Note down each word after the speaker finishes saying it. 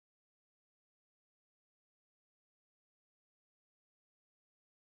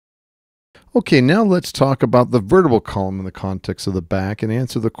Okay, now let's talk about the vertebral column in the context of the back and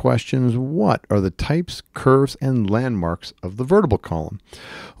answer the questions: what are the types, curves, and landmarks of the vertebral column?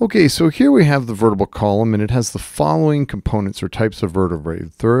 Okay, so here we have the vertebral column, and it has the following components or types of vertebrae: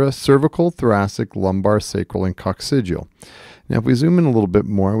 cervical, thoracic, lumbar, sacral, and coccygeal. Now, if we zoom in a little bit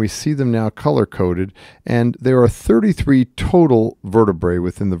more, we see them now color-coded, and there are 33 total vertebrae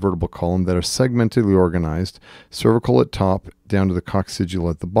within the vertebral column that are segmentally organized, cervical at top, down to the coccygeal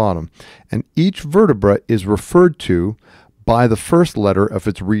at the bottom. And each vertebra is referred to by the first letter of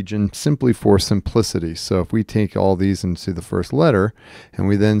its region simply for simplicity. So if we take all these and see the first letter, and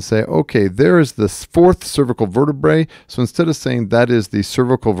we then say, okay, there is the fourth cervical vertebrae. So instead of saying that is the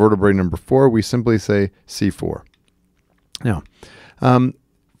cervical vertebrae number 4, we simply say C4. Now,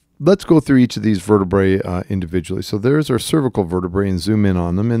 let's go through each of these vertebrae individually. So there's our cervical vertebrae, and zoom in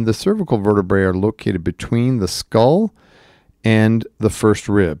on them. And the cervical vertebrae are located between the skull and the first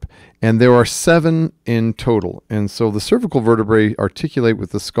rib. And there are 7 in total. And so the cervical vertebrae articulate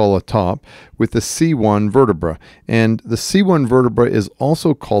with the skull atop with the C1 vertebra. And the C1 vertebra is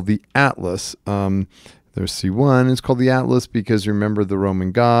also called the atlas. There's C1. It's called the atlas because, remember, the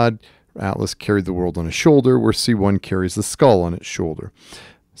Roman god Atlas carried the world on his shoulder, where C1 carries the skull on its shoulder.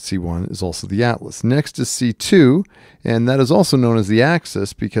 C1 is also the atlas. Next is C2, and that is also known as the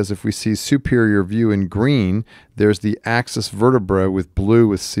axis because if we see superior view in green, there's the axis vertebra with blue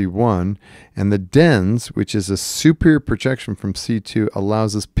with C1, and the dens, which is a superior projection from C2,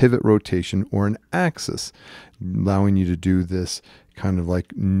 allows us pivot rotation or an axis, allowing you to do this kind of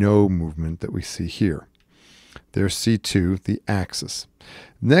like no movement that we see here. There's C2, the axis.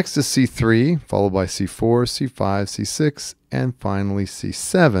 Next is C3, followed by C4, C5, C6, and finally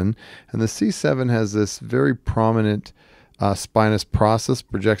C7. And the C7 has this very prominent spinous process,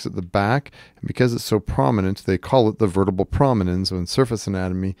 projects at the back. And because it's so prominent, they call it the vertebral prominence. So in surface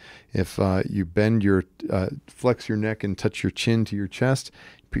anatomy, if you bend your, flex your neck and touch your chin to your chest,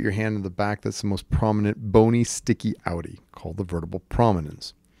 put your hand in the back, that's the most prominent bony sticky outie, called the vertebral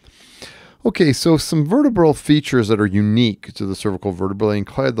prominence. Okay, so some vertebral features that are unique to the cervical vertebrae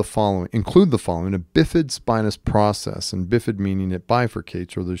include the following: a bifid spinous process, and bifid meaning it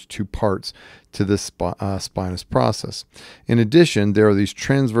bifurcates, or there's 2 parts to this spinous process. In addition, there are these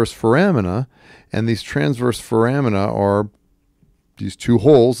transverse foramina, and these transverse foramina are these 2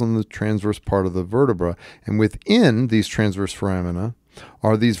 holes in the transverse part of the vertebra, and within these transverse foramina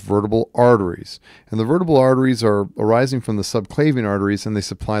are these vertebral arteries. And the vertebral arteries are arising from the subclavian arteries, and they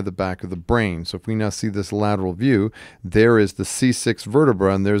supply the back of the brain. So if we now see this lateral view, there is the C6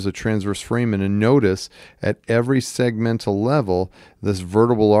 vertebra, and there's a transverse foramen. And notice at every segmental level, this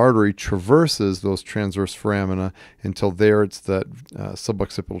vertebral artery traverses those transverse foramina until there it's that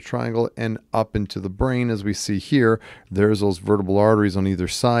suboccipital triangle and up into the brain. As we see here, there's those vertebral arteries on either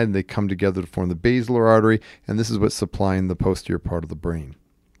side, and they come together to form the basilar artery, and this is what's supplying the posterior part of the brain.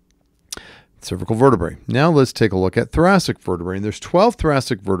 Cervical vertebrae. Now let's take a look at thoracic vertebrae. And there's 12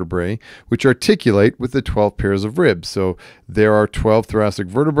 thoracic vertebrae which articulate with the 12 pairs of ribs. So there are 12 thoracic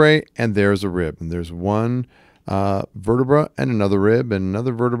vertebrae, and there's a rib. And there's one vertebra and another rib and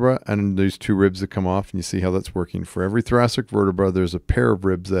another vertebra, and there's 2 ribs that come off. And you see how that's working. For every thoracic vertebra, there's a pair of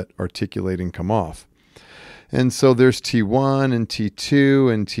ribs that articulate and come off. And so there's T1 and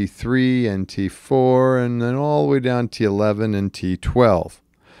T2 and T3 and T4, and then all the way down T11 and T12.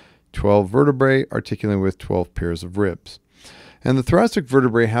 12 vertebrae articulating with 12 pairs of ribs. And the thoracic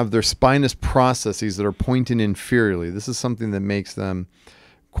vertebrae have their spinous processes that are pointing inferiorly. This is something that makes them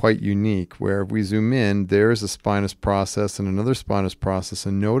quite unique, where if we zoom in, there's a spinous process and another spinous process,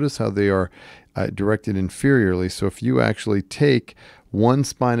 and notice how they are directed inferiorly. So if you actually take one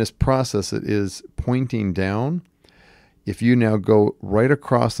spinous process that is pointing down, if you now go right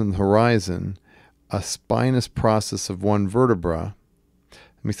across in the horizon, a spinous process of one vertebra,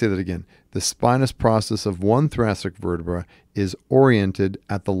 let me say that again. The spinous process of one thoracic vertebra is oriented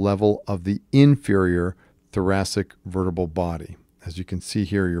at the level of the inferior thoracic vertebral body. As you can see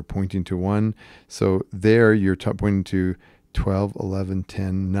here, you're pointing to 1. So there you're pointing to 12, 11,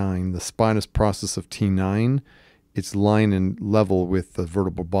 10, 9. The spinous process of T9, it's line and level with the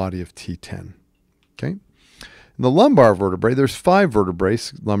vertebral body of T10. Okay? In the lumbar vertebrae, there's 5 vertebrae,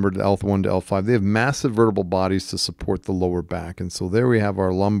 lumbar to L1 to L5. They have massive vertebral bodies to support the lower back. And so there we have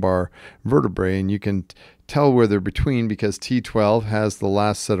our lumbar vertebrae, and you can tell where they're between because T12 has the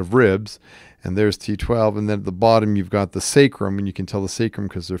last set of ribs, and there's T12, and then at the bottom you've got the sacrum, and you can tell the sacrum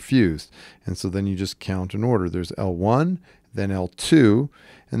because they're fused. And so then you just count in order. There's L1, then L2,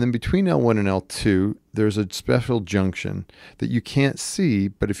 and then between L1 and L2, there's a special junction that you can't see,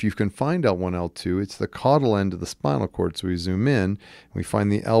 but if you can find L1, L2, it's the caudal end of the spinal cord. So we zoom in, we find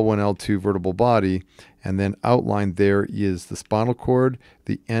the L1, L2 vertebral body, and then outlined there is the spinal cord.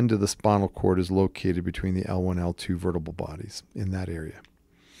 The end of the spinal cord is located between the L1, L2 vertebral bodies in that area.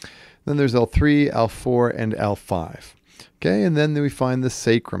 Then there's L3, L4, and L5. Okay, and then we find the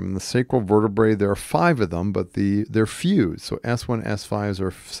sacrum. And the sacral vertebrae, there are 5 of them, but they're fused. So S1,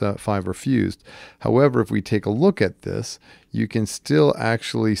 S5 are fused. However, if we take a look at this, you can still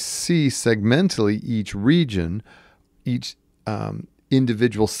actually see segmentally each region, each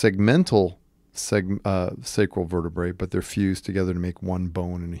individual segmental sacral vertebrae, but they're fused together to make one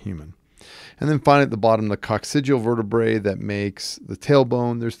bone in a human. And then finally at the bottom, the coccygeal vertebrae that makes the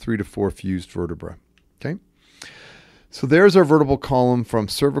tailbone. There's 3 to 4 fused vertebrae. Okay. So there's our vertebral column from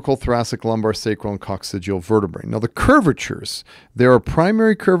cervical, thoracic, lumbar, sacral, and coccygeal vertebrae. Now the curvatures, there are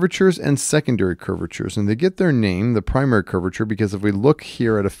primary curvatures and secondary curvatures, and they get their name, the primary curvature, because if we look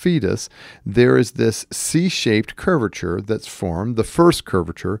here at a fetus, there is this C-shaped curvature that's formed, the first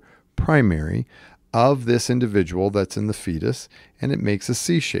curvature, primary, of this individual that's in the fetus, and it makes a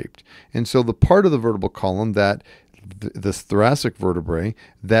C-shaped. And so the part of the vertebral column that this thoracic vertebrae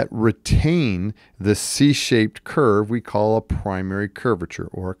that retain the C-shaped curve we call a primary curvature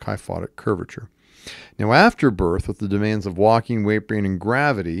or a kyphotic curvature. Now after birth, with the demands of walking, weight bearing, and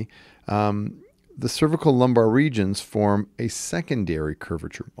gravity, the cervical lumbar regions form a secondary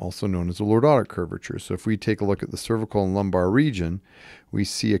curvature, also known as a lordotic curvature. So if we take a look at the cervical and lumbar region, we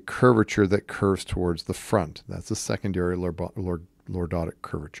see a curvature that curves towards the front. That's a secondary lordotic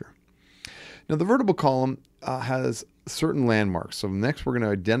curvature. Now the vertebral column has certain landmarks. So next we're going to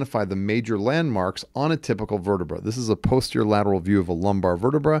identify the major landmarks on a typical vertebra. This is a posterior lateral view of a lumbar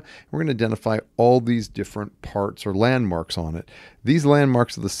vertebra. We're going to identify all these different parts or landmarks on it. These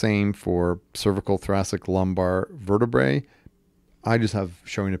landmarks are the same for cervical, thoracic, lumbar vertebrae. I just have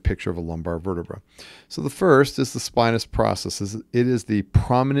showing a picture of a lumbar vertebra. So the first is the spinous process. It is the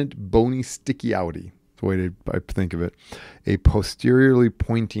prominent bony stichiality. The way I think of it, a posteriorly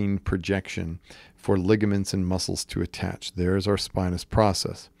pointing projection for ligaments and muscles to attach. There's our spinous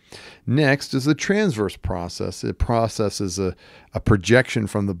process. Next is the transverse process. It processes a projection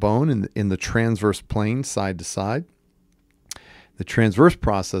from the bone in the transverse plane, side to side. The transverse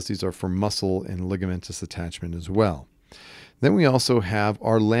processes are for muscle and ligamentous attachment as well. Then we also have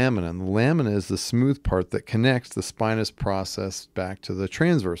our lamina. And the lamina is the smooth part that connects the spinous process back to the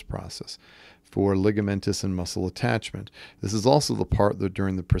transverse process for ligamentous and muscle attachment. This is also the part that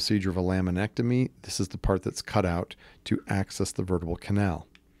during the procedure of a laminectomy, this is the part that's cut out to access the vertebral canal.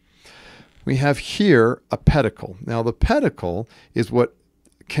 We have here a pedicle. Now the pedicle is what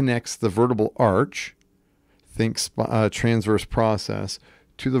connects the vertebral arch, think transverse process,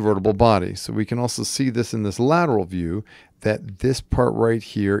 to the vertebral body. So we can also see this in this lateral view that this part right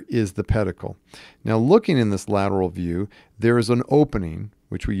here is the pedicle. Now looking in this lateral view, there is an opening,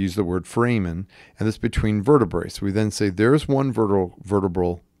 which we use the word foramen, and it's between vertebrae. So we then say there's one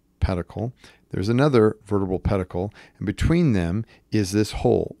vertebral pedicle, there's another vertebral pedicle, and between them is this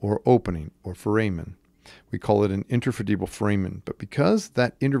hole or opening or foramen. We call it an intervertebral foramen. But because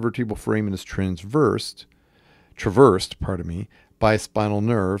that intervertebral foramen is traversed, by a spinal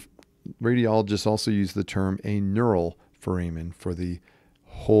nerve, radiologists also use the term a neural foramen for the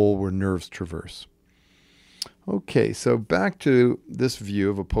hole where nerves traverse. Okay, so back to this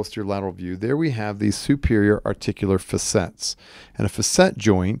view of a posterior lateral view. There we have these superior articular facets. And a facet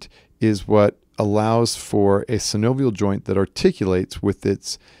joint is what allows for a synovial joint that articulates with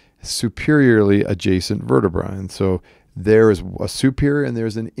its superiorly adjacent vertebra. And so there is a superior and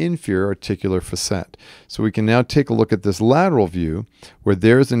there's an inferior articular facet. So we can now take a look at this lateral view where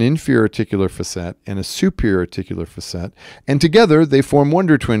there's an inferior articular facet and a superior articular facet, and together they form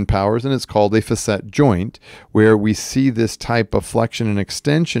wonder twin powers, and it's called a facet joint, where we see this type of flexion and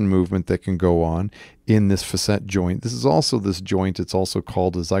extension movement that can go on in this facet joint. This is also this joint, it's also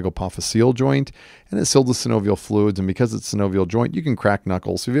called a zygopophyseal joint, and it's filled with synovial fluids, and because it's a synovial joint, you can crack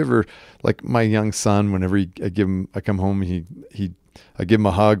knuckles. So if you ever, like my young son, whenever I come home, I give him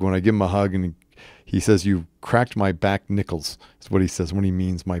a hug. When I give him a hug, and he says, "You cracked my back nickels," is what he says when he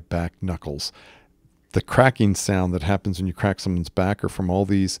means my back knuckles. The cracking sound that happens when you crack someone's back are from all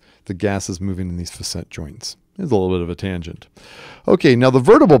the gases moving in these facet joints. It's a little bit of a tangent. Okay, now the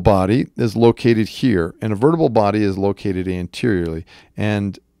vertebral body is located here, and a vertebral body is located anteriorly.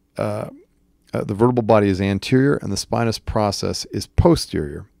 And the vertebral body is anterior, and the spinous process is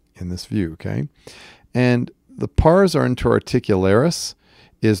posterior in this view, okay? And the pars articularis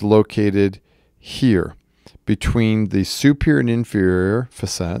is located here between the superior and inferior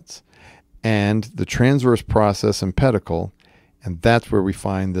facets and the transverse process and pedicle, and that's where we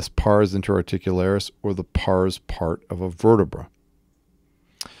find this pars interarticularis, or the pars part of a vertebra.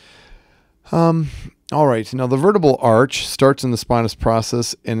 All right, now the vertebral arch starts in the spinous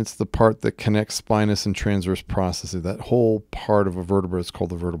process, and it's the part that connects spinous and transverse processes. That whole part of a vertebra is called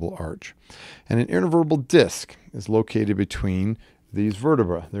the vertebral arch. And an intervertebral disc is located between these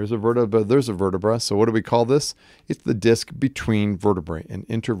vertebrae. There's a vertebra. So what do we call this? It's the disc between vertebrae, an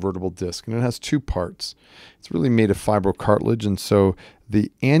intervertebral disc. And it has two parts. It's really made of fibrocartilage. And so the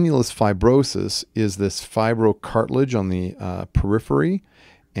annulus fibrosus is this fibrocartilage on the periphery.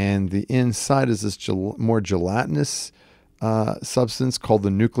 And the inside is this more gelatinous substance called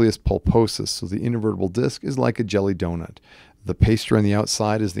the nucleus pulposus. So the intervertebral disc is like a jelly donut. The pastry on the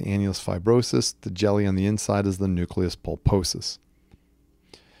outside is the annulus fibrosus. The jelly on the inside is the nucleus pulposus.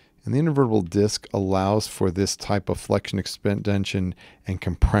 And the intervertebral disc allows for this type of flexion, extension, and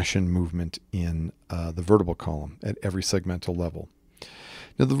compression movement in the vertebral column at every segmental level.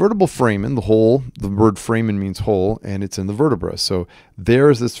 Now, the vertebral foramen, the word foramen means whole, and it's in the vertebra. So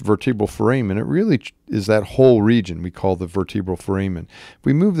there's this vertebral foramen. It really is that whole region we call the vertebral foramen. If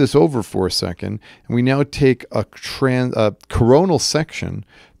we move this over for a second, and we now take a coronal section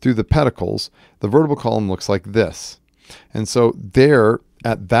through the pedicles, the vertebral column looks like this. And so there,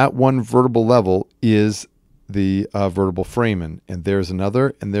 at that one vertebral level, is the vertebral foramen, and there's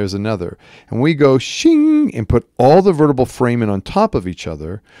another, and there's another. And we go shing and put all the vertebral foramen on top of each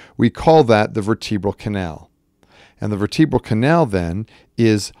other. We call that the vertebral canal. And the vertebral canal then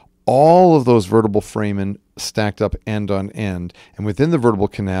is all of those vertebral foramen stacked up end on end. And within the vertebral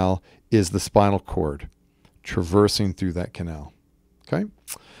canal is the spinal cord traversing through that canal. Okay?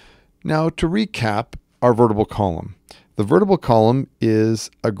 Now, to recap our vertebral column. The vertebral column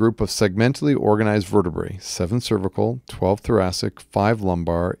is a group of segmentally organized vertebrae, 7 cervical, 12 thoracic, 5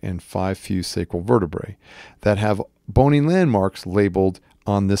 lumbar, and 5 fused sacral vertebrae that have bony landmarks labeled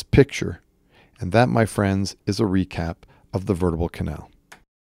on this picture. And that, my friends, is a recap of the vertebral canal.